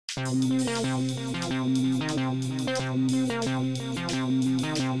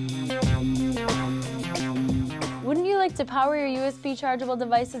Wouldn't you like to power your USB chargeable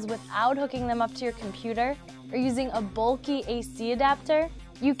devices without hooking them up to your computer or using a bulky AC adapter?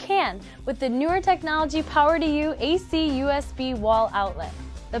 You can with the Newer Technology Power2U AC USB wall outlet.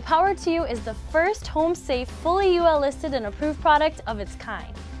 The Power2U is the first home-safe, fully UL listed and approved product of its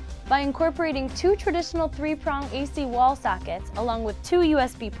kind. By incorporating two traditional three-prong AC wall sockets along with two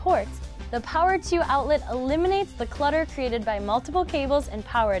USB ports, the Power2U outlet eliminates the clutter created by multiple cables and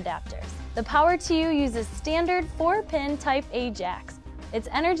power adapters. The Power2U uses standard 4-pin Type A jacks. Its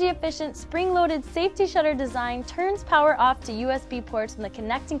energy-efficient, spring-loaded safety shutter design turns power off to USB ports when the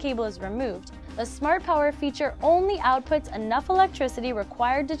connecting cable is removed. The Smart Power feature only outputs enough electricity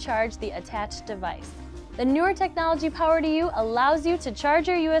required to charge the attached device. The Newer Technology Power2U allows you to charge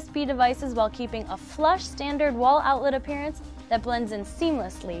your USB devices while keeping a flush standard wall outlet appearance that blends in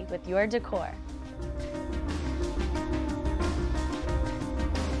seamlessly with your decor.